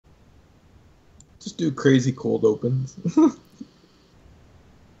Just do crazy cold opens.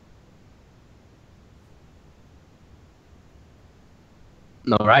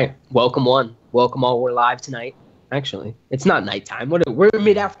 All right. Welcome one. Welcome all. We're live tonight. Actually, it's not nighttime. We're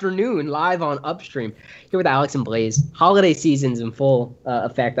mid-afternoon live on Upstream here with Alex and Blaze. Holiday season's in full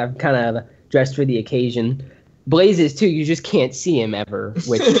effect. I've kind of dressed for the occasion. Blaze is too. You just can't see him ever,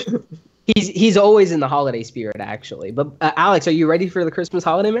 which he's always in the holiday spirit actually. But Alex, are you ready for the Christmas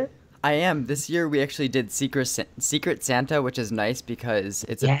holiday, man? I am. This year we actually did Secret Santa, which is nice because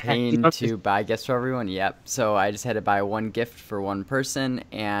it's a pain to buy gifts for everyone. Yep. So I just had to buy one gift for one person,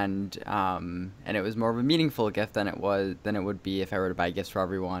 and it was more of a meaningful gift than it would be if I were to buy gifts for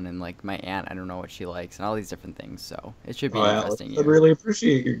everyone. And like my aunt, I don't know what she likes, and all these different things. So it should be interesting. I really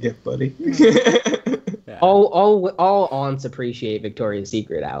appreciate your gift, buddy. Yeah. All aunts appreciate Victoria's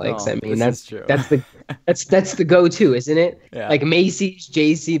Secret, Alex. Oh, I mean, that's true. that's the go-to, isn't it? Yeah. Like Macy's,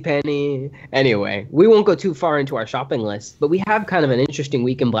 JCPenney. Anyway, we won't go too far into our shopping list, but we have kind of an interesting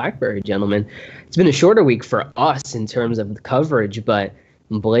week in BlackBerry, gentlemen. It's been a shorter week for us in terms of the coverage, but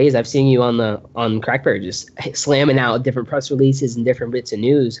Blaze, I've seen you on Crackberry just slamming out different press releases and different bits of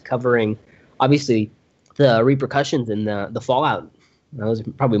news covering, obviously, the repercussions and the fallout. Those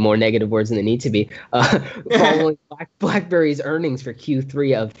are probably more negative words than they need to be. Following BlackBerry's earnings for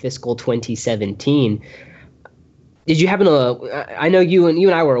Q3 of fiscal 2017. Did you happen to? I know you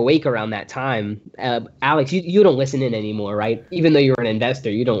and I were awake around that time. Alex, you don't listen in anymore, right? Even though you're an investor,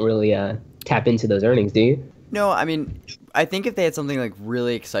 you don't really tap into those earnings, do you? No, I mean, I think if they had something like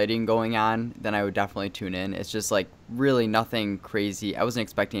really exciting going on, then I would definitely tune in. It's just like really nothing crazy. I wasn't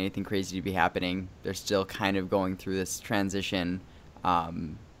expecting anything crazy to be happening. They're still kind of going through this transition.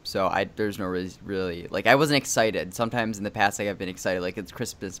 So there's no really like I wasn't excited. Sometimes in the past, like I've been excited, like it's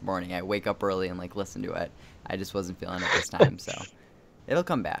Christmas morning. I wake up early and like listen to it. I just wasn't feeling it this time, so it'll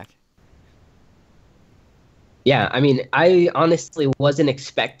come back. Yeah, I mean, I honestly wasn't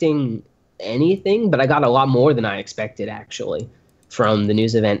expecting anything, but I got a lot more than I expected actually from the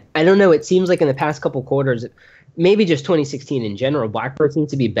news event. I don't know. It seems like in the past couple quarters, maybe just 2016 in general, BlackBerry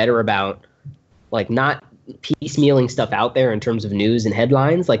seems to be better about like not piecemealing stuff out there in terms of news and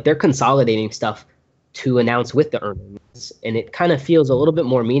headlines. Like they're consolidating stuff to announce with the earnings, and it kind of feels a little bit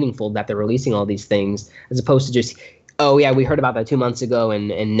more meaningful that they're releasing all these things as opposed to just, oh yeah, we heard about that 2 months ago and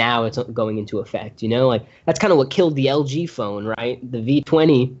now it's going into effect. You know, like that's kind of what killed the LG phone, right? The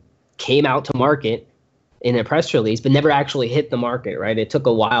V20 came out to market in a press release, but never actually hit the market, right? It took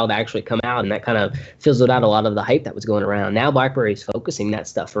a while to actually come out, and that kind of fizzled out a lot of the hype that was going around. Now BlackBerry's focusing that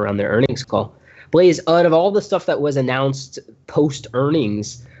stuff around their earnings call. Blaze, out of all the stuff that was announced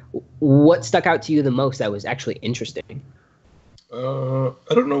post-earnings, what stuck out to you the most that was actually interesting? I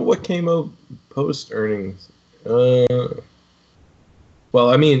don't know what came out post-earnings. Well,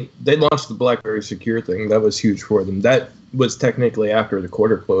 I mean, they launched the BlackBerry Secure thing. That was huge for them. That was technically after the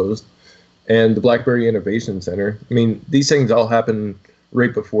quarter closed. And the BlackBerry Innovation Center. I mean, these things all happen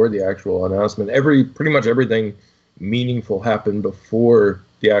right before the actual announcement. Pretty much everything meaningful happened before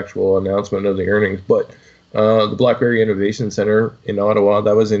the actual announcement of the earnings. But the BlackBerry Innovation Center in Ottawa,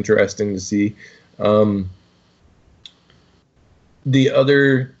 that was interesting to see. The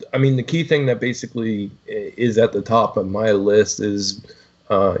key thing that basically is at the top of my list is,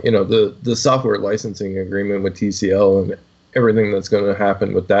 the software licensing agreement with TCL and everything that's going to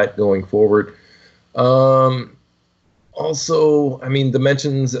happen with that going forward. Also, I mean, the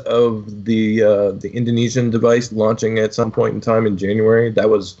mentions of the Indonesian device launching at some point in time in January, that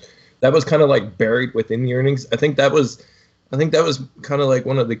was kind of like buried within the earnings. I think that was kind of like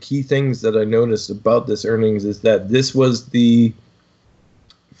one of the key things that I noticed about this earnings is that this was the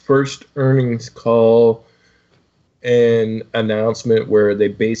first earnings call and announcement where they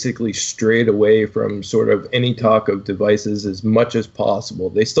basically strayed away from sort of any talk of devices as much as possible.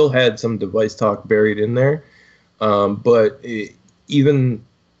 They still had some device talk buried in there. But even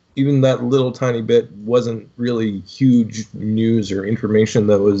that little tiny bit wasn't really huge news or information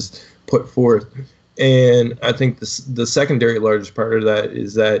that was put forth. And I think the secondary largest part of that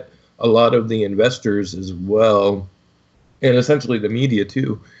is that a lot of the investors as well, and essentially the media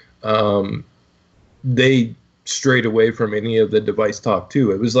too, they strayed away from any of the device talk too.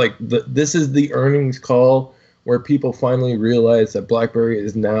 It was like this is the earnings call where people finally realize that BlackBerry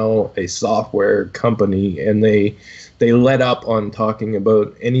is now a software company, and they let up on talking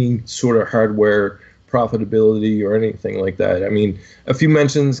about any sort of hardware profitability or anything like that. I mean, a few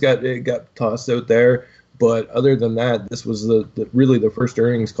mentions got tossed out there, but other than that, this was really the first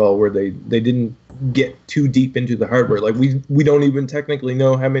earnings call where they didn't get too deep into the hardware. Like we don't even technically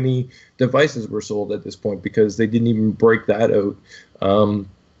know how many devices were sold at this point because they didn't even break that out.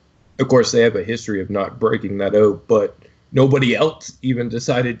 Of course, they have a history of not breaking that out, but nobody else even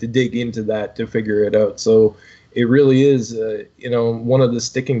decided to dig into that to figure it out. So it really is, one of the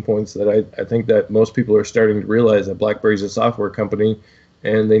sticking points that I think that most people are starting to realize that BlackBerry's a software company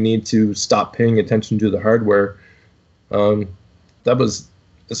and they need to stop paying attention to the hardware. That was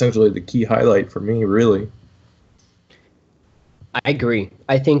essentially the key highlight for me, really. I agree.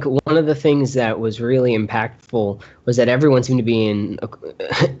 I think one of the things that was really impactful was that everyone seemed to be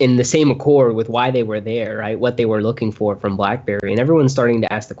in the same accord with why they were there, right? What they were looking for from BlackBerry, and everyone's starting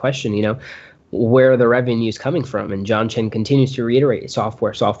to ask the question, where are the revenues coming from? And John Chen continues to reiterate,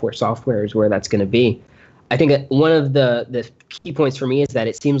 software is where that's going to be. I think that one of the key points for me is that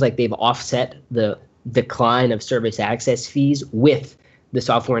it seems like they've offset the decline of service access fees with the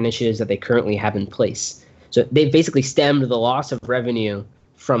software initiatives that they currently have in place. So they've basically stemmed the loss of revenue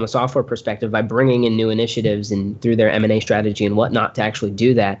from a software perspective by bringing in new initiatives and through their M&A strategy and whatnot to actually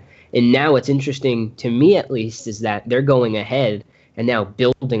do that. And now what's interesting to me, at least, is that they're going ahead and now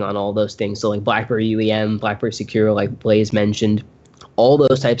building on all those things. So like BlackBerry UEM, BlackBerry Secure, like Blaze mentioned, all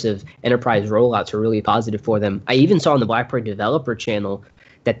those types of enterprise rollouts are really positive for them. I even saw on the BlackBerry developer channel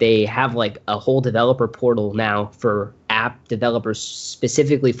that they have like a whole developer portal now for app developers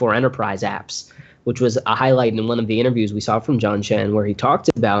specifically for enterprise apps, which was a highlight in one of the interviews we saw from John Chen, where he talked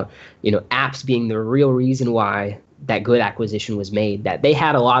about, apps being the real reason why that Good acquisition was made, that they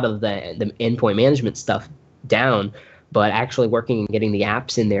had a lot of the endpoint management stuff down, but actually working and getting the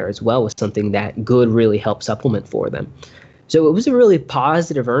apps in there as well was something that Good really helped supplement for them. So it was a really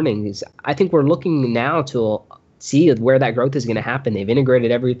positive earnings. I think we're looking now to see where that growth is going to happen. They've integrated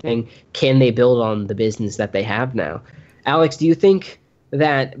everything. Can they build on the business that they have now? Alex, do you think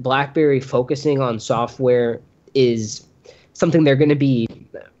that BlackBerry focusing on software is something they're going to be,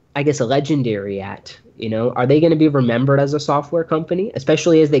 I guess, legendary at? Are they going to be remembered as a software company,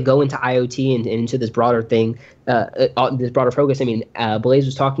 especially as they go into IoT and into this broader thing, this broader focus? I mean, Blaze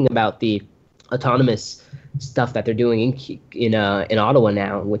was talking about the autonomous stuff that they're doing in Ottawa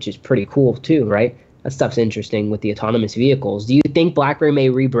now, which is pretty cool too, right? That stuff's interesting with the autonomous vehicles. Do you think BlackBerry may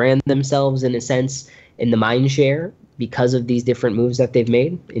rebrand themselves in a sense in the mind share because of these different moves that they've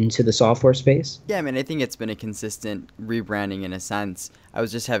made into the software space? Yeah, I mean, I think it's been a consistent rebranding in a sense. I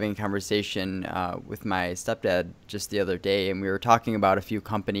was just having a conversation with my stepdad just the other day, and we were talking about a few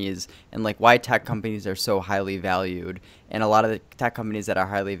companies and like why tech companies are so highly valued. And a lot of the tech companies that are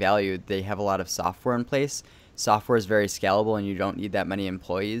highly valued, they have a lot of software in place. Software is very scalable and you don't need that many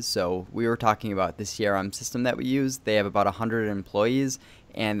employees. So we were talking about the CRM system that we use. They have about 100 employees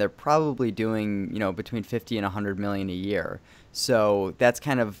and they're probably doing, between 50 and 100 million a year. So that's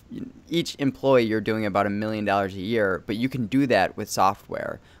kind of each employee you're doing about $1 million a year, but you can do that with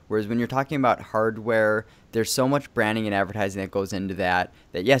software. Whereas when you're talking about hardware, there's so much branding and advertising that goes into that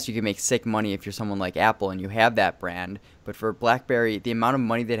yes, you can make sick money if you're someone like Apple and you have that brand. But for BlackBerry, the amount of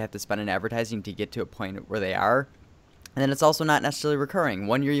money they'd have to spend in advertising to get to a point where they are, and then it's also not necessarily recurring.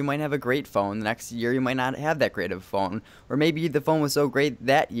 One year you might have a great phone, the next year you might not have that great of a phone. Or maybe the phone was so great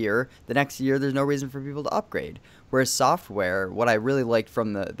that year, the next year there's no reason for people to upgrade. Whereas software, what I really liked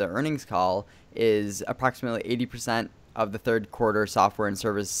from the earnings call is approximately 80% of the third quarter software and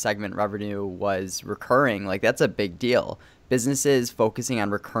service segment revenue was recurring. Like, that's a big deal. Businesses focusing on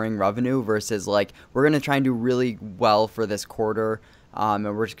recurring revenue versus like, we're going to try and do really well for this quarter and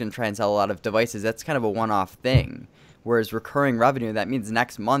we're just going to try and sell a lot of devices. That's kind of a one-off thing. Whereas recurring revenue, that means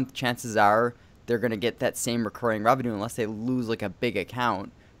next month, chances are they're going to get that same recurring revenue unless they lose like a big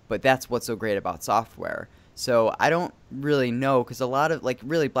account. But that's what's so great about software. So I don't really know, because a lot of,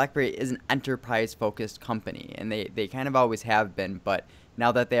 really BlackBerry is an enterprise-focused company, and they kind of always have been. But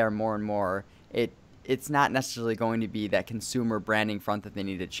now that they are more and more, it's not necessarily going to be that consumer branding front that they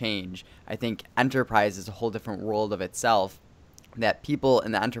need to change. I think enterprise is a whole different world of itself, that people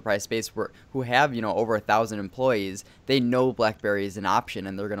in the enterprise space who have, over 1,000 employees, they know BlackBerry is an option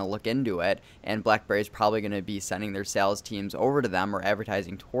and they're going to look into it, and BlackBerry is probably going to be sending their sales teams over to them or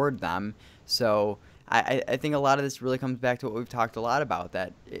advertising toward them. So I think a lot of this really comes back to what we've talked a lot about,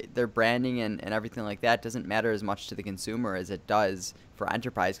 that their branding and everything like that doesn't matter as much to the consumer as it does for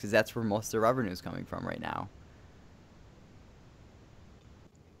enterprise, because that's where most of their revenue is coming from right now.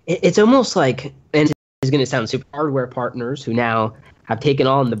 It's almost like, and is going to sound super, hardware partners who now have taken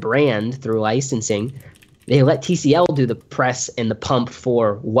on the brand through licensing, they let TCL do the press and the pump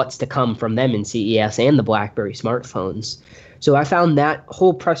for what's to come from them in CES and the BlackBerry smartphones. So I found that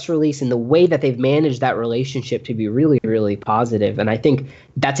whole press release and the way that they've managed that relationship to be really, really positive. And I think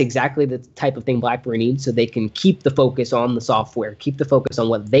that's exactly the type of thing BlackBerry needs, so they can keep the focus on the software, keep the focus on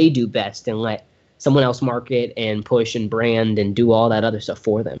what they do best, and let someone else market and push and brand and do all that other stuff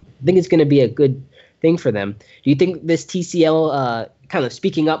for them. I think it's going to be a good thing for them. Do you think this TCL kind of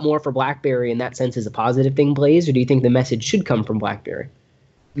speaking up more for BlackBerry in that sense is a positive thing, Blaze, or do you think the message should come from BlackBerry?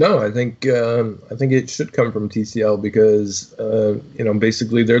 No, I think it should come from TCL because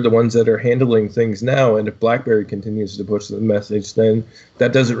basically they're the ones that are handling things now, and if BlackBerry continues to push the message, then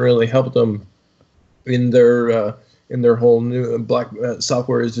that doesn't really help them in their whole new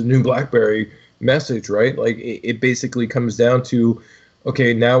software is a new BlackBerry message, right? Like it basically comes down to,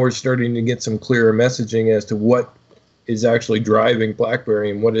 okay, now we're starting to get some clearer messaging as to what is actually driving BlackBerry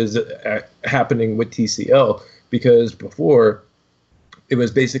and what is happening with TCL, because before it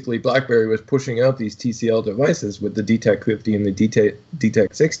was basically BlackBerry was pushing out these TCL devices with the DTEK 50 and the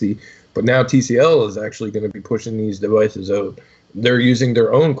DTEK 60, but now TCL is actually going to be pushing these devices out. They're using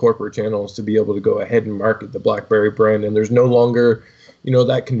their own corporate channels to be able to go ahead and market the BlackBerry brand, and there's no longer,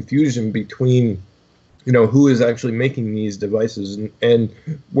 that confusion between, who is actually making these devices and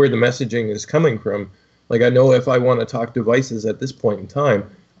where the messaging is coming from. Like, I know if I want to talk devices at this point in time,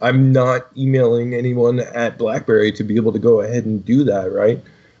 I'm not emailing anyone at BlackBerry to be able to go ahead and do that, right?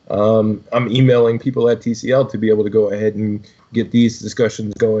 I'm emailing people at TCL to be able to go ahead and get these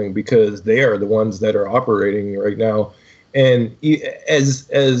discussions going because they are the ones that are operating right now. And as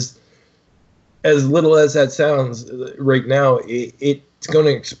little as that sounds right now, it's going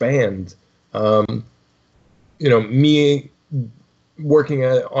to expand. Me working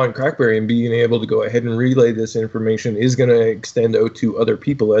on Crackberry and being able to go ahead and relay this information is going to extend out to other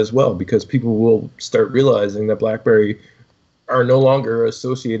people as well, because people will start realizing that BlackBerry are no longer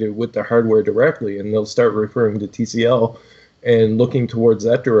associated with the hardware directly, and they'll start referring to TCL and looking towards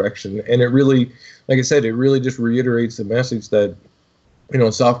that direction. And it really, like I said, it really just reiterates the message that,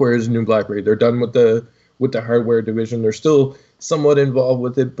 software is a new BlackBerry. They're done with the hardware division. They're still somewhat involved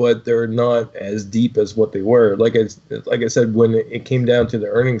with it, but they're not as deep as what they were. Like I said, when it came down to the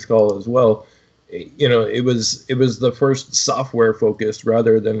earnings call as well, it was the first software focused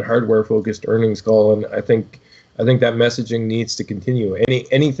rather than hardware focused earnings call, and I think that messaging needs to continue.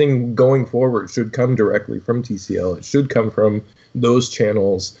 Anything going forward should come directly from TCL. It should come from those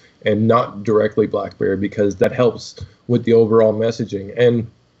channels and not directly BlackBerry, because that helps with the overall messaging. And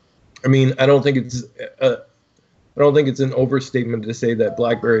I mean, I don't think it's an overstatement to say that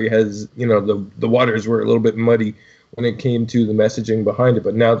BlackBerry has, the waters were a little bit muddy when it came to the messaging behind it,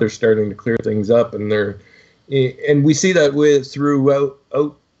 but now they're starting to clear things up, and we see that throughout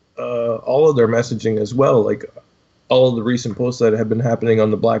all of their messaging as well. Like all of the recent posts that have been happening on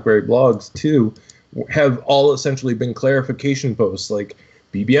the BlackBerry blogs too have all essentially been clarification posts, like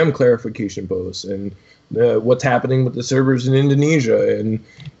BBM clarification posts, and what's happening with the servers in Indonesia, and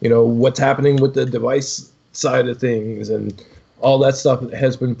what's happening with the device side of things, and all that stuff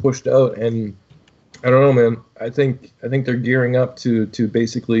has been pushed out. And I don't know, man. I think they're gearing up to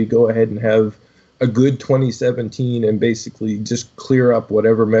basically go ahead and have a good 2017 and basically just clear up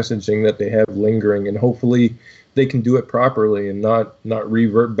whatever messaging that they have lingering, and hopefully they can do it properly and not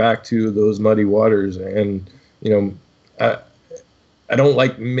revert back to those muddy waters. And I don't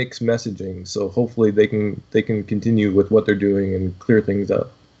like mixed messaging, so hopefully they can continue with what they're doing and clear things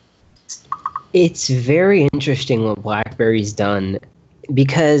up. It's very interesting what BlackBerry's done,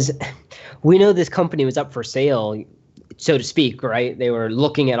 because we know this company was up for sale, so to speak, right? They were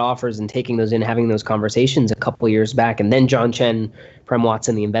looking at offers and taking those in, having those conversations a couple years back. And then John Chen, Prem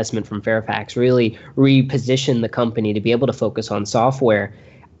Watson, the investment from Fairfax, really repositioned the company to be able to focus on software.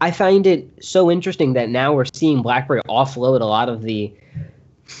 I find it so interesting that now we're seeing BlackBerry offload a lot of the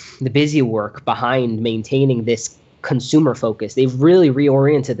busy work behind maintaining this consumer focus. They've really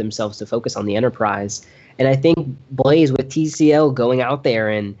reoriented themselves to focus on the enterprise. And I think Blaze, with TCL going out there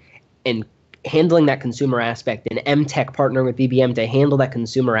and handling that consumer aspect, and MTech partnering with BBM to handle that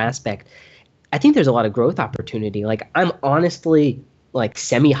consumer aspect, I think there's a lot of growth opportunity. Like, I'm honestly like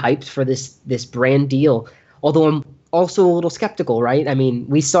semi-hyped for this brand deal, although I'm also a little skeptical, right? I mean,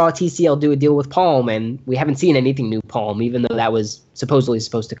 we saw TCL do a deal with Palm, and we haven't seen anything new Palm, even though that was supposedly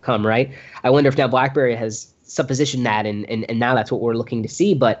supposed to come, right? I wonder if now BlackBerry has suppositioned that, and now that's what we're looking to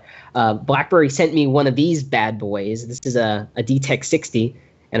see. But BlackBerry sent me one of these bad boys. This is a DTEK 60,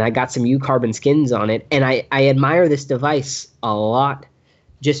 and I got some U-carbon skins on it, and I admire this device a lot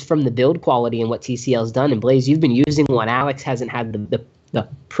just from the build quality and what TCL's done. And Blaze, you've been using one. Alex hasn't had the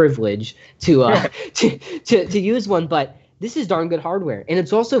privilege to use one, but this is darn good hardware, and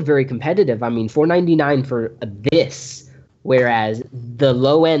it's also very competitive. I mean, $499 for this, whereas the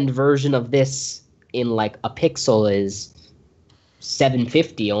low end version of this in like a Pixel is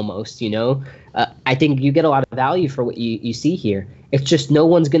 $750 almost. I think you get a lot of value for what you see here. It's just no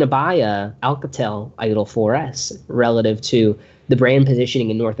one's going to buy a Alcatel Idol 4S relative to the brand positioning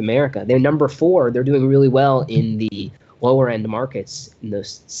in North America. They're number 4. They're doing really well in the lower end markets, in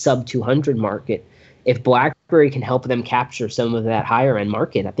those sub 200 market. If BlackBerry can help them capture some of that higher end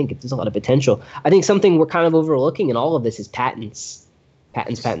market, I think there's a lot of potential. I think something we're kind of overlooking in all of this is patents,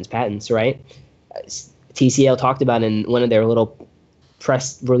 right? TCL talked about in one of their little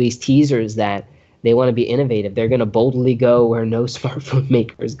press release teasers that they want to be innovative. They're going to boldly go where no smartphone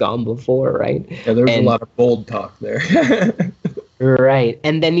maker has gone before, right? Yeah, there's a lot of bold talk there. Right.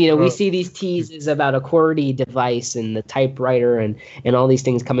 And then, we see these teases about a QWERTY device and the typewriter and all these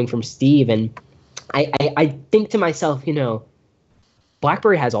things coming from Steve. And I think to myself,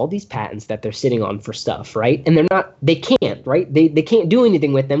 BlackBerry has all these patents that they're sitting on for stuff, right? And they can't, right? They can't do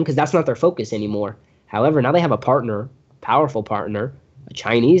anything with them because that's not their focus anymore. However, now they have a partner, a powerful partner, a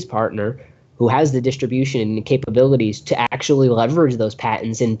Chinese partner, who has the distribution and capabilities to actually leverage those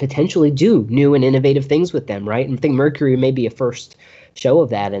patents and potentially do new and innovative things with them, right? And I think Mercury may be a first show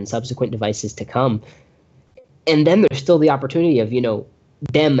of that and subsequent devices to come. And then there's still the opportunity of,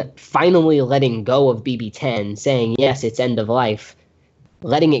 them finally letting go of BB10, saying, yes, it's end of life,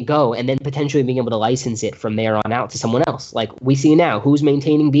 letting it go, and then potentially being able to license it from there on out to someone else. Like we see now, who's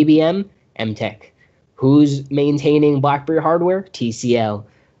maintaining BBM? Emtech. Who's maintaining BlackBerry hardware? TCL.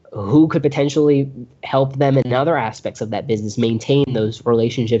 Who could potentially help them in other aspects of that business maintain those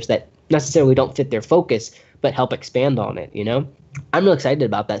relationships that necessarily don't fit their focus, but help expand on it, I'm real excited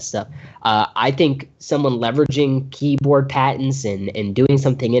about that stuff. I think someone leveraging keyboard patents and doing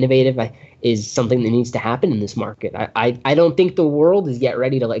something innovative is something that needs to happen in this market. I don't think the world is yet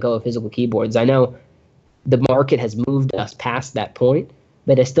ready to let go of physical keyboards. I know the market has moved us past that point,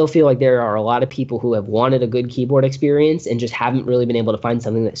 but I still feel like there are a lot of people who have wanted a good keyboard experience and just haven't really been able to find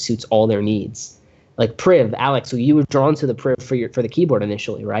something that suits all their needs. Like Priv, Alex, so you were drawn to the Priv for the keyboard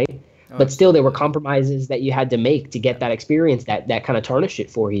initially, right? But still, there were compromises that you had to make to get that experience that kind of tarnished it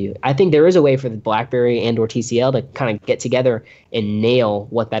for you. I think there is a way for the BlackBerry and or TCL to kind of get together and nail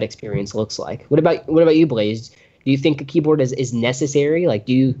what that experience looks like. What about you, Blaze? Do you think a keyboard is necessary? Like,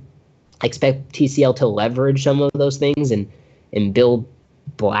 do you expect TCL to leverage some of those things and build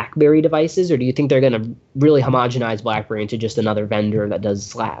BlackBerry devices, or do you think they're going to really homogenize BlackBerry into just another vendor that does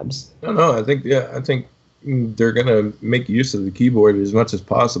slabs? No, I think they're going to make use of the keyboard as much as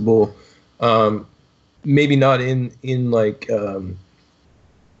possible. Maybe not in like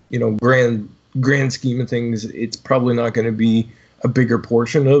grand scheme of things. It's probably not going to be a bigger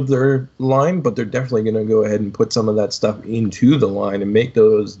portion of their line, but they're definitely going to go ahead and put some of that stuff into the line and make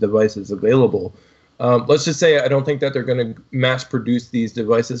those devices available. Let's just say I don't think that they're going to mass produce these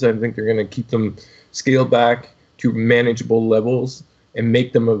devices. I think they're going to keep them scaled back to manageable levels and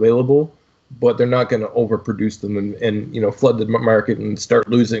make them available, but they're not going to overproduce them and flood the market and start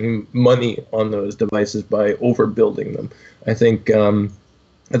losing money on those devices by overbuilding them. I think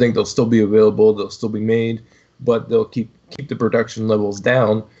they'll still be available, they'll still be made, but they'll keep the production levels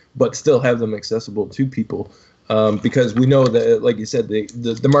down, but still have them accessible to people, because we know that, like you said,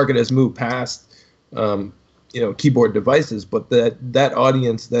 the market has moved past keyboard devices, but that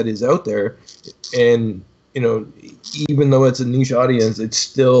audience that is out there, and even though it's a niche audience, it's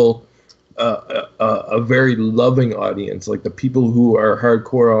still a very loving audience. Like the people who are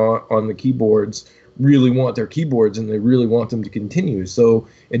hardcore on the keyboards really want their keyboards and they really want them to continue. So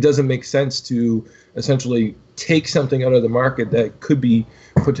it doesn't make sense to essentially take something out of the market that could be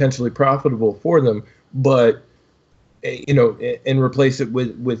potentially profitable for them, but and replace it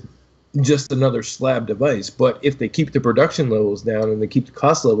with just another slab device. But if they keep the production levels down and they keep the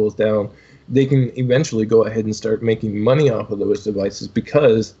cost levels down, they can eventually go ahead and start making money off of those devices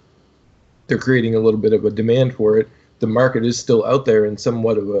because they're creating a little bit of a demand for it. The market is still out there in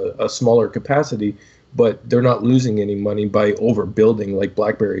somewhat of a smaller capacity, but they're not losing any money by overbuilding like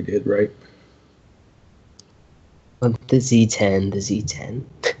BlackBerry did, right? The Z10.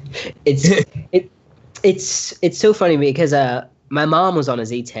 It's so funny because my mom was on a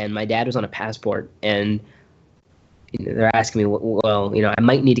Z10, my dad was on a Passport, and they're asking me, well, I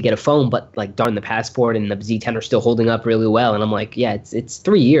might need to get a phone, but like darn, the Passport and the Z10 are still holding up really well. And I'm like, yeah, it's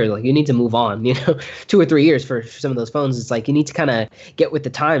 3 years. Like you need to move on, 2 or 3 years for some of those phones. It's like you need to kind of get with the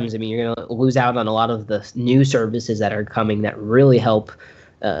times. I mean, you're going to lose out on a lot of the new services that are coming that really help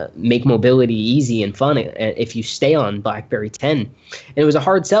make mobility easy and fun if you stay on BlackBerry 10. And it was a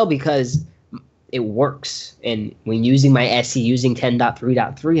hard sell because it works. And when using my SE, using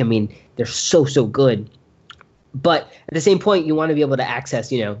 10.3.3, I mean, they're so good. But at the same point, you want to be able to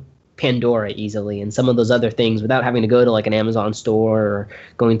access, Pandora easily and some of those other things without having to go to like an Amazon store or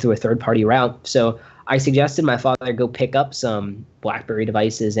going through a third-party route. So I suggested my father go pick up some BlackBerry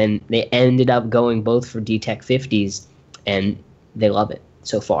devices, and they ended up going both for DTEK 50s, and they love it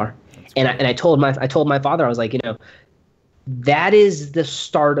so far. And I told my father, I was like, that is the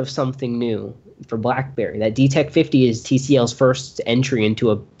start of something new for BlackBerry. That DTEK 50 is TCL's first entry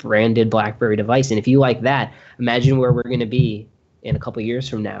into a branded BlackBerry device, and if you like that, imagine where we're going to be in a couple years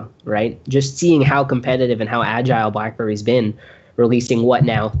from now, right? Just seeing how competitive and how agile BlackBerry's been, releasing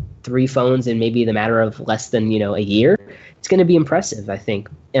 3 phones in maybe the matter of less than a year. It's going to be impressive, I think.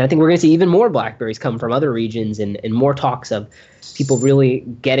 And I think we're going to see even more BlackBerries come from other regions, and more talks of people really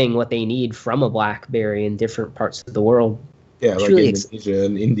getting what they need from a BlackBerry in different parts of the world. Yeah, it's like really Indonesia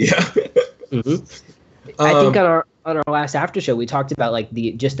and India. Mm-hmm. I think on our last after show we talked about like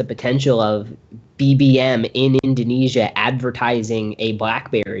the potential of BBM in Indonesia advertising a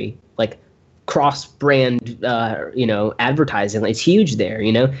BlackBerry, like cross-brand, advertising. It's huge there.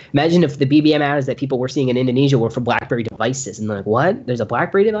 Imagine if the BBM ads that people were seeing in Indonesia were for BlackBerry devices, and they're like, what? There's a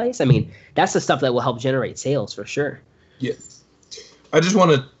BlackBerry device? I mean, that's the stuff that will help generate sales for sure. Yes. I just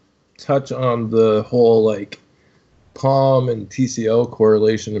want to touch on the whole like Palm and TCL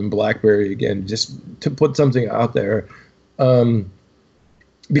correlation in BlackBerry again, just to put something out there,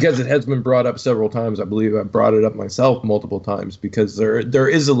 because it has been brought up several times. I believe I brought it up myself multiple times, because there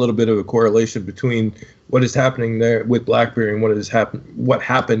is a little bit of a correlation between what is happening there with BlackBerry and what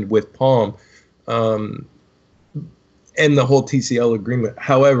happened with Palm, and the whole TCL agreement.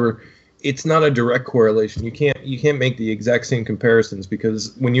 However, it's not a direct correlation. You can't make the exact same comparisons,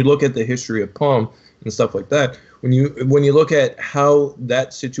 because when you look at the history of Palm and stuff like that, when you look at how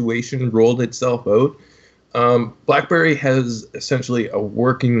that situation rolled itself out, BlackBerry has essentially a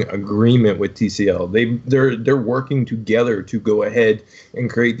working agreement with TCL. They're working together to go ahead and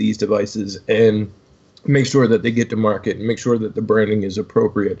create these devices and make sure that they get to market and make sure that the branding is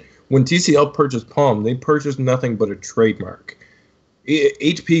appropriate. When TCL purchased Palm, they purchased nothing but a trademark.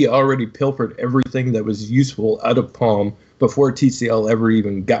 HP already pilfered everything that was useful out of Palm before TCL ever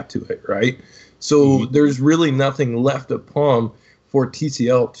even got to it, right? So there's really nothing left of Palm for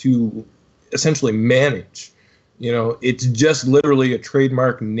TCL to essentially manage. It's just literally a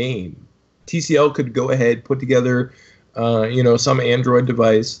trademark name. TCL could go ahead, put together, some Android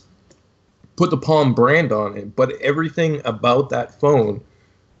device, put the Palm brand on it, but everything about that phone,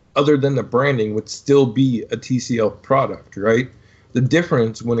 other than the branding, would still be a TCL product, right? The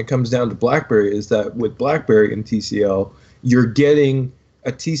difference when it comes down to BlackBerry is that with BlackBerry and TCL, you're getting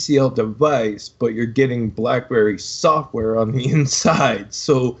a TCL device, but you're getting BlackBerry software on the inside.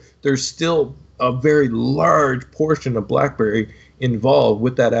 So there's still a very large portion of BlackBerry involved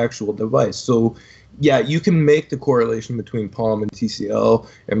with that actual device. So yeah, you can make the correlation between Palm and TCL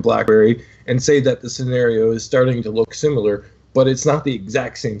and BlackBerry and say that the scenario is starting to look similar, but it's not the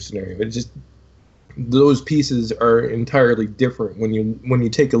exact same scenario. It's just those pieces are entirely different when you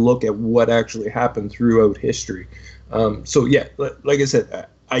take a look at what actually happened throughout history. So yeah, like I said,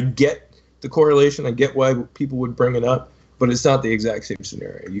 I get the correlation. I get why people would bring it up, but it's not the exact same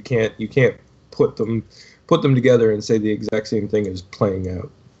scenario. You can't put them together and say the exact same thing is playing out.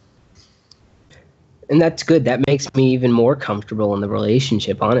 And that's good. That makes me even more comfortable in the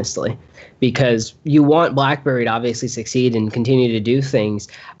relationship, honestly, because you want BlackBerry to obviously succeed and continue to do things.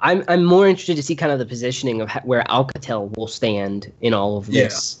 I'm more interested to see kind of the positioning of where Alcatel will stand in all of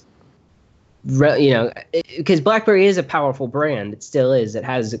this. Yeah. Because BlackBerry is a powerful brand. It still is. It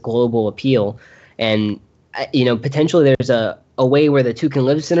has a global appeal. And, potentially there's a way where the two can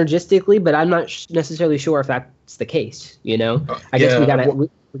live synergistically, but I'm not necessarily sure if that's the case, I guess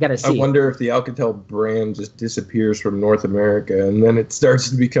we gotta see. I wonder if the Alcatel brand just disappears from North America and then it starts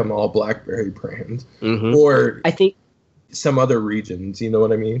to become all BlackBerry brand, or I think some other regions. You know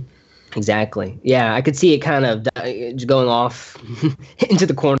what I mean? Exactly. Yeah, I could see it kind of going off into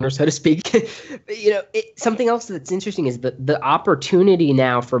the corner, so to speak. Something else that's interesting is the opportunity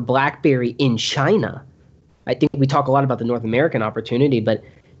now for BlackBerry in China. I think we talk a lot about the North American opportunity, but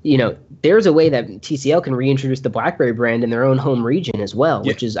there's a way that TCL can reintroduce the BlackBerry brand in their own home region as well,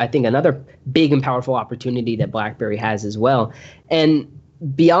 which is, I think, another big and powerful opportunity that BlackBerry has as well. And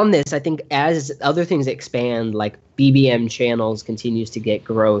beyond this, I think as other things expand, like BBM channels continues to get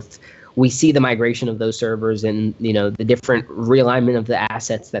growth, we see the migration of those servers and, the different realignment of the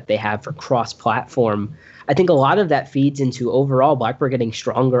assets that they have for cross-platform. I think a lot of that feeds into overall BlackBerry getting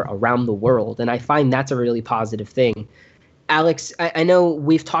stronger around the world, and I find that's a really positive thing. Alex, I know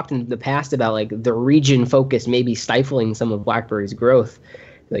we've talked in the past about like the region focus maybe stifling some of BlackBerry's growth,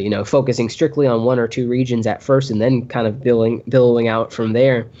 focusing strictly on one or two regions at first and then kind of billowing out from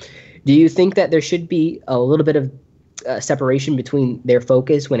there. Do you think that there should be a little bit of separation between their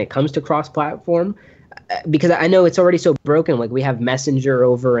focus when it comes to cross-platform? because I know it's already so broken. Like we have Messenger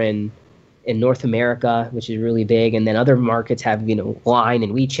over in North America, which is really big, and then other markets have Line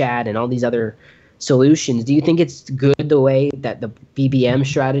and WeChat and all these other solutions. Do you think it's good the way that the BBM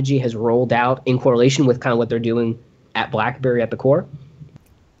strategy has rolled out in correlation with kind of what they're doing at BlackBerry at the core?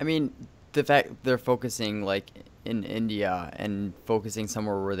 I mean, the fact they're focusing like in India and focusing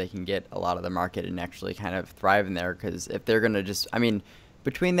somewhere where they can get a lot of the market and actually kind of thrive in there, because if they're going to just, I mean,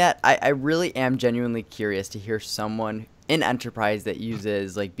 between that, I really am genuinely curious to hear someone in enterprise that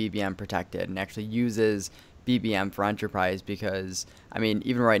uses like BBM protected and actually uses BBM for enterprise, because I mean,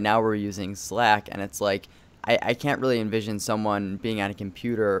 even right now we're using Slack, and it's like I can't really envision someone being on a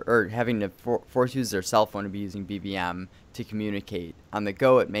computer or having to force use their cell phone to be using BBM to communicate. On the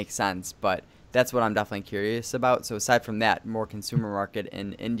go, it makes sense, but that's what I'm definitely curious about. So aside from that, more consumer market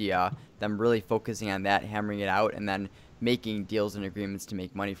in India, them really focusing on that, hammering it out, and then making deals and agreements to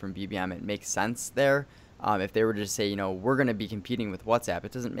make money from BBM, it makes sense there. If they were to just say, we're going to be competing with WhatsApp,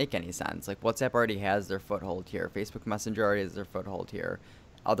 it doesn't make any sense. Like, WhatsApp already has their foothold here. Facebook Messenger already has their foothold here.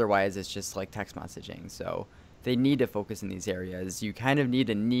 Otherwise, it's just like text messaging. So they need to focus in these areas. You kind of need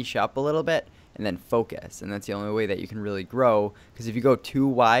to niche up a little bit and then focus. And that's the only way that you can really grow. Because if you go too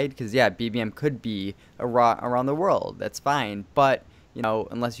wide, because, yeah, BBM could be around the world. That's fine. But,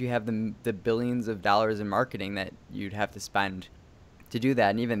 unless you have the billions of dollars in marketing that you'd have to spend to do that,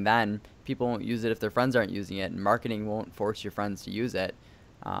 and even then, people won't use it if their friends aren't using it, and marketing won't force your friends to use it.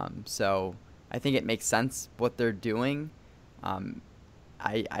 So I think it makes sense what they're doing.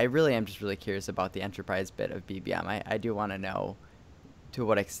 I really am just really curious about the enterprise bit of BBM. I do want to know to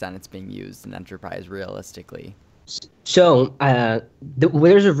what extent it's being used in enterprise realistically. So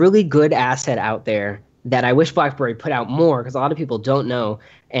there's a really good asset out there that I wish BlackBerry put out more, because a lot of people don't know.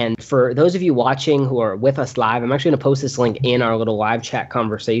 And for those of you watching who are with us live, I'm actually going to post this link in our little live chat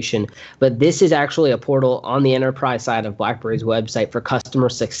conversation. But this is actually a portal on the enterprise side of BlackBerry's website for customer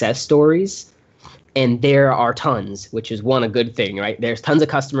success stories. And there are tons, which is a good thing, right? There's tons of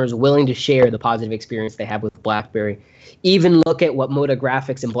customers willing to share the positive experience they have with BlackBerry. Even look at what Moda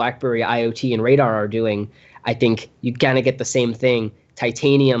Graphics and BlackBerry IoT and Radar are doing. I think you kind of get the same thing.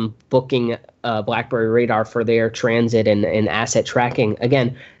 Titanium booking BlackBerry Radar for their transit and asset tracking.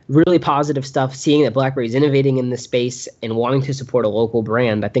 Again, really positive stuff, seeing that BlackBerry is innovating in this space and wanting to support a local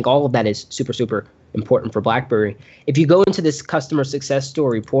brand. I think all of that is super, super important for BlackBerry. If you go into this customer success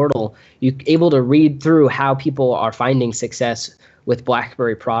story portal, you're able to read through how people are finding success with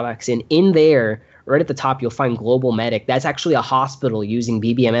BlackBerry products. And in there, right at the top, you'll find Global Medic. That's actually a hospital using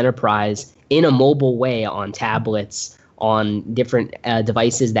BBM Enterprise in a mobile way on tablets, on different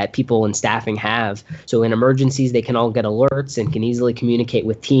devices that people and staffing have. So in emergencies, they can all get alerts and can easily communicate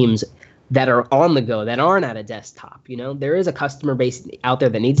with teams that are on the go, that aren't at a desktop. There is a customer base out there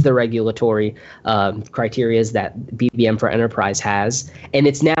that needs the regulatory criteria that BBM for Enterprise has, and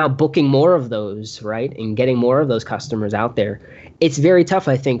it's now booking more of those, right, and getting more of those customers out there. It's very tough,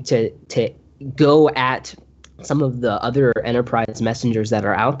 I think, to go at some of the other enterprise messengers that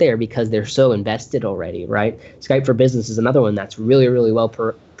are out there because they're so invested already, right? Skype for Business is another one that's really, really well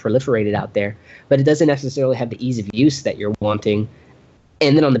proliferated out there, but it doesn't necessarily have the ease of use that you're wanting.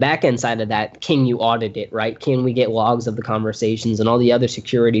 And then on the back end side of that, can you audit it, right? Can we get logs of the conversations and all the other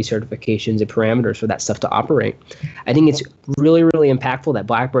security certifications and parameters for that stuff to operate? I think it's really, really impactful that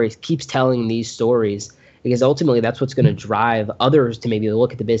BlackBerry keeps telling these stories, because ultimately that's what's going to drive others to maybe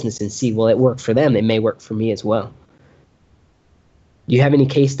look at the business and see, well, it worked for them, it may work for me as well. Do you have any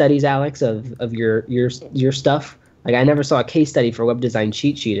case studies, Alex, of your stuff? Like, I never saw a case study for web design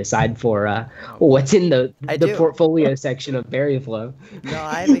cheat sheet aside for what's in the portfolio section of Berryflow. No,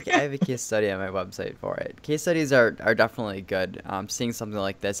 I have a case study on my website for it. Case studies are definitely good. Seeing something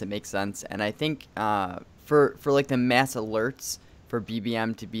like this, it makes sense. And I think for like the mass alerts for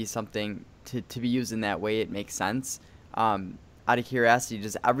BBM to be something to be used in that way, it makes sense. Out of curiosity,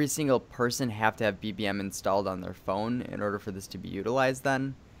 does every single person have to have BBM installed on their phone in order for this to be utilized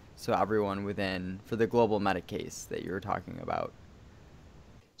then? So everyone for the Global Medic case that you were talking about.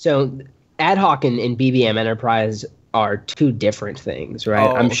 So ad hoc and BBM Enterprise are two different things, right?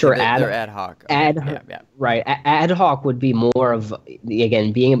 Oh, I'm sure they're ad hoc. Right. Ad hoc would be more of,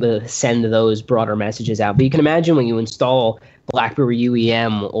 again, being able to send those broader messages out. But you can imagine when you install BlackBerry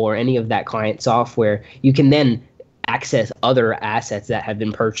UEM or any of that client software, you can then access other assets that have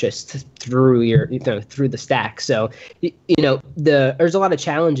been purchased through through the stack. So there's a lot of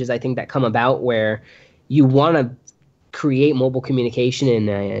challenges, I think, that come about where you want to create mobile communication in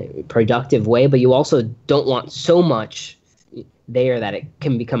a productive way, but you also don't want so much there that it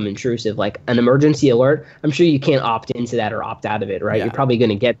can become intrusive. Like an emergency alert, I'm sure you can't opt into that or opt out of it, right? Yeah. You're probably going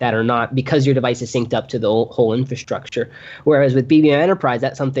to get that or not because your device is synced up to the whole infrastructure. Whereas with BBM Enterprise,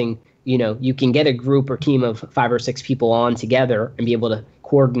 that's something, you can get a group or team of 5 or 6 people on together and be able to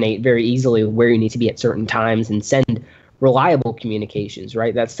coordinate very easily where you need to be at certain times and send reliable communications,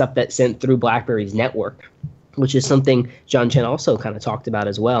 right? That's stuff that's sent through BlackBerry's network, which is something John Chen also kind of talked about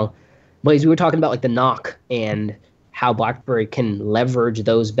as well. But as we were talking about like the NOC and how BlackBerry can leverage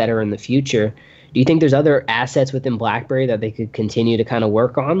those better in the future, do you think there's other assets within BlackBerry that they could continue to kind of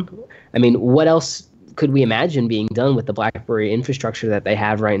work on? I mean, what else could we imagine being done with the BlackBerry infrastructure that they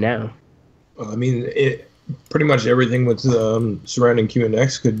have right now? I mean, pretty much everything with surrounding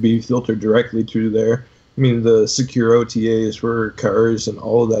QNX could be filtered directly through there. I mean, the secure OTAs for cars and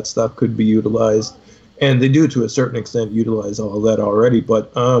all of that stuff could be utilized, and they do to a certain extent utilize all of that already.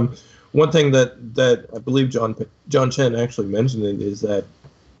 But one thing that I believe John Chen actually mentioned it is that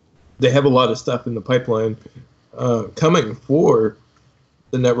they have a lot of stuff in the pipeline coming for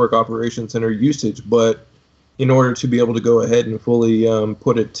the network operations center usage, but in order to be able to go ahead and fully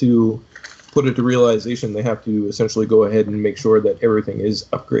put it to realization, they have to essentially go ahead and make sure that everything is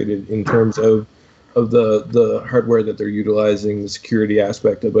upgraded in terms of the hardware that they're utilizing, the security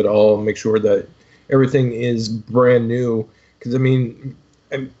aspect of it all, make sure that everything is brand new. Because I mean,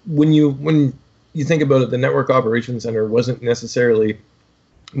 when you think about it, the network operations center wasn't necessarily,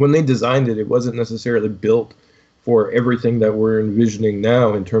 when they designed it, it wasn't necessarily built for everything that we're envisioning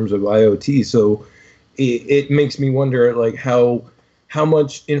now in terms of IoT. So it makes me wonder, like, how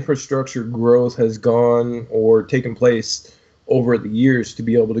much infrastructure growth has gone or taken place over the years to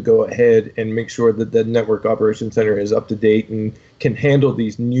be able to go ahead and make sure that the network operations center is up to date and can handle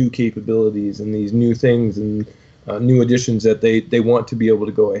these new capabilities and these new things and new additions that they want to be able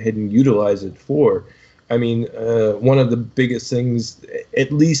to go ahead and utilize it for. I mean, one of the biggest things,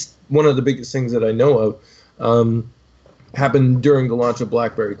 at least one of the biggest things that I know of, happened during the launch of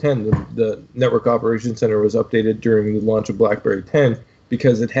BlackBerry 10. The Network Operations Center was updated during the launch of BlackBerry 10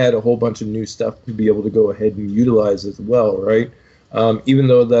 because it had a whole bunch of new stuff to be able to go ahead and utilize as well, right? Even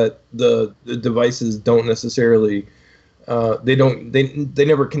though that the devices don't necessarily, they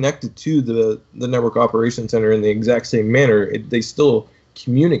never connected to the Network Operations Center in the exact same manner. They still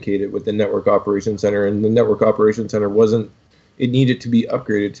communicated with the Network Operations Center, and the Network Operations Center it needed to be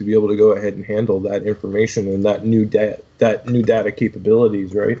upgraded to be able to go ahead and handle that information and that new data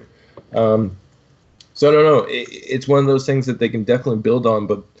capabilities, right? So I don't know. It's one of those things that they can definitely build on,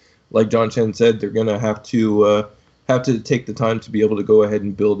 but like John Chen said, they're going to have to take the time to be able to go ahead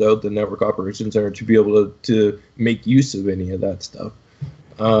and build out the Network Operations Center to be able to make use of any of that stuff.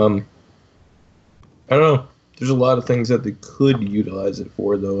 I don't know. There's a lot of things that they could utilize it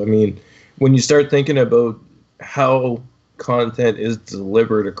for, though. I mean, when you start thinking about how content is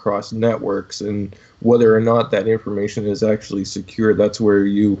delivered across networks and whether or not that information is actually secure, that's where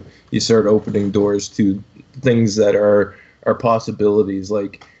you start opening doors to things that are possibilities.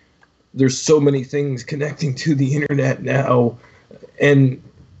 Like, there's so many things connecting to the internet now, and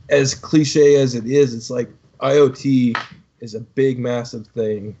as cliche as it is, it's like IoT is a big, massive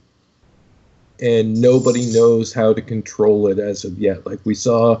thing, and nobody knows how to control it as of yet. Like we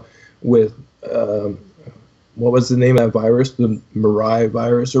saw with what was the name of that virus, the Mirai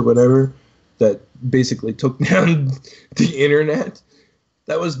virus or whatever, that basically took down the internet.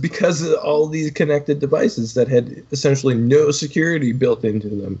 That was because of all these connected devices that had essentially no security built into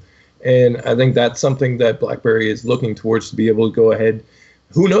them. And I think that's something that BlackBerry is looking towards, to be able to go ahead.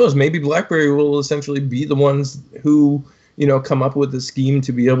 Who knows? Maybe BlackBerry will essentially be the ones who, come up with a scheme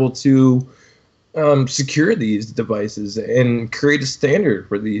to be able to secure these devices and create a standard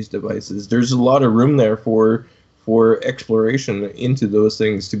for these devices. There's a lot of room there for exploration into those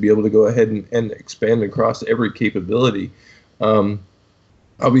things to be able to go ahead and expand across every capability.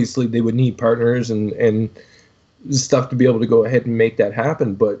 Obviously, they would need partners and stuff to be able to go ahead and make that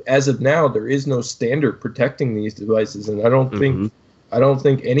happen. But as of now, there is no standard protecting these devices, and I don't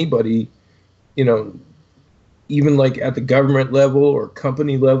think anybody, even like at the government level or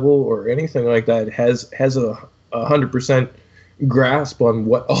company level or anything like that, has a 100% grasp on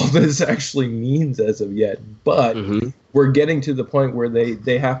what all this actually means as of yet. But we're getting to the point where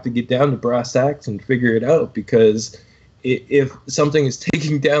they have to get down to brass tacks and figure it out, because if something is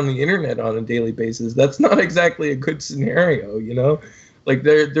taking down the internet on a daily basis, that's not exactly a good scenario. Like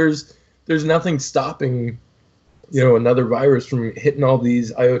there's nothing stopping another virus from hitting all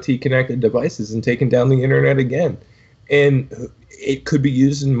these IoT connected devices and taking down the internet again. And it could be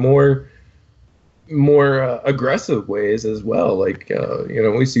used in more aggressive ways as well. Like,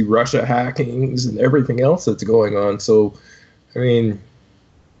 we see Russia hackings and everything else that's going on. So I mean,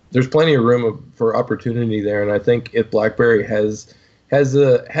 there's plenty of room for opportunity there, and I think if BlackBerry has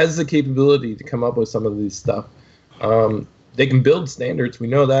the capability to come up with some of these stuff, they can build standards. We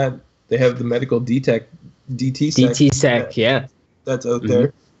know that they have the medical DT-Sec, yeah, that's out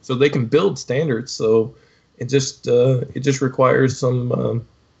there, so they can build standards. So it just requires some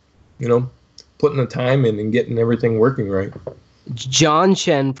putting the time in and getting everything working right. John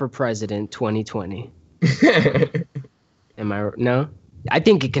Chen for president 2020. Am I no? I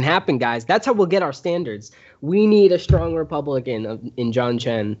think it can happen, guys. That's how we'll get our standards. We need a strong Republican in John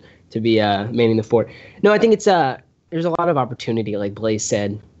Chen to be manning the fort. No, I think it's there's a lot of opportunity, like Blaze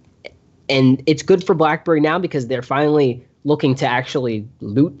said, and it's good for BlackBerry now because they're finally looking to actually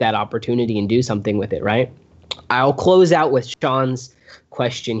loot that opportunity and do something with it, right? I'll close out with Sean's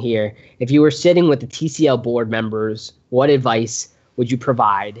question here. If you were sitting with the TCL board members, what advice would you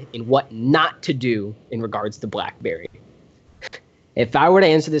provide in what not to do in regards to BlackBerry? If I were to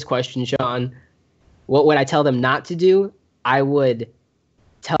answer this question, Sean, what would I tell them not to do? I would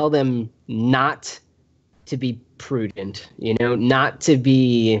tell them not to be prudent, not to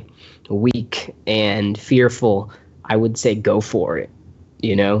be weak and fearful. I would say go for it.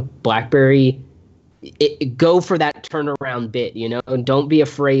 BlackBerry, go for that turnaround bit, and don't be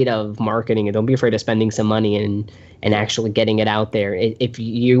afraid of marketing and don't be afraid of spending some money and actually getting it out there. If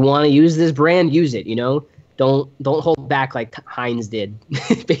you want to use this brand, use it, Don't hold back like Heinz did,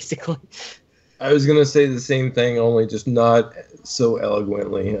 basically. I was gonna say the same thing, only just not so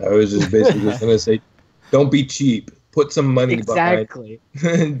eloquently. I was just basically just gonna say, don't be cheap. Put some money behind.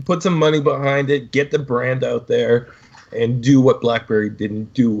 Put some money behind it. Get the brand out there, and do what BlackBerry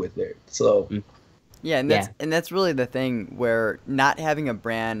didn't do with it. So. Yeah, and that's really the thing where not having a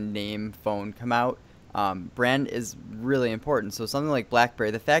brand name phone come out. Brand is really important. So something like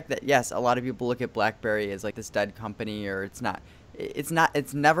BlackBerry, the fact that yes, a lot of people look at BlackBerry as like this dead company, or it's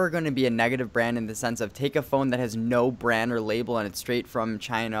never going to be a negative brand in the sense of take a phone that has no brand or label and it's straight from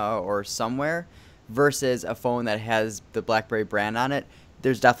China or somewhere versus a phone that has the BlackBerry brand on it.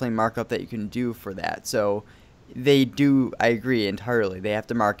 There's definitely markup that you can do for that. So they do, I agree entirely. They have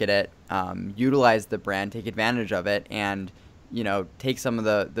to market it, utilize the brand, take advantage of it, and take some of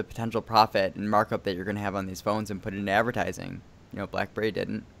the potential profit and markup that you're going to have on these phones and put it into advertising. BlackBerry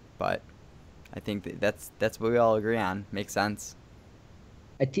didn't, but I think that's what we all agree on. Makes sense.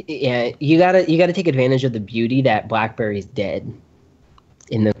 Yeah, you gotta take advantage of the beauty that BlackBerry's dead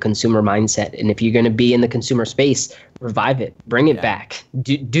in the consumer mindset. And if you're going to be in the consumer space, revive it, bring it back.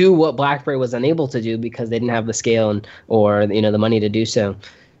 Do what BlackBerry was unable to do because they didn't have the scale or the money to do so.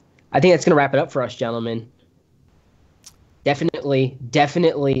 I think that's going to wrap it up for us, gentlemen.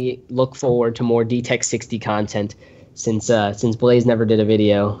 Definitely look forward to more DTech 60 content. Since Blaze never did a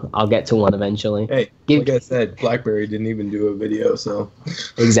video, I'll get to one eventually. Hey, like I said, BlackBerry didn't even do a video, so.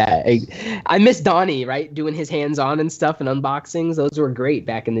 Exactly. I miss Donnie, right? Doing his hands-on and stuff and unboxings. Those were great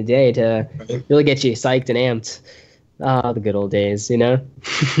back in the day to really get you psyched and amped. The good old days,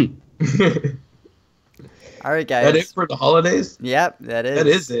 All right, guys. That it for the holidays? Yep, that is. That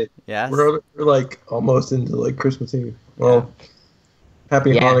is it. Yes. We're like almost into like Christmas Eve. Well,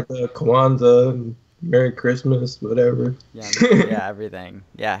 happy Hanukkah, Kwanzaa, Merry Christmas, whatever. Yeah, everything.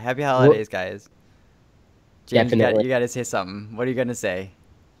 Yeah, happy holidays, guys. James, Definitely. you got to say something. What are you going to say?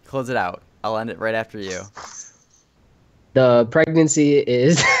 Close it out. I'll end it right after you. The pregnancy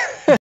is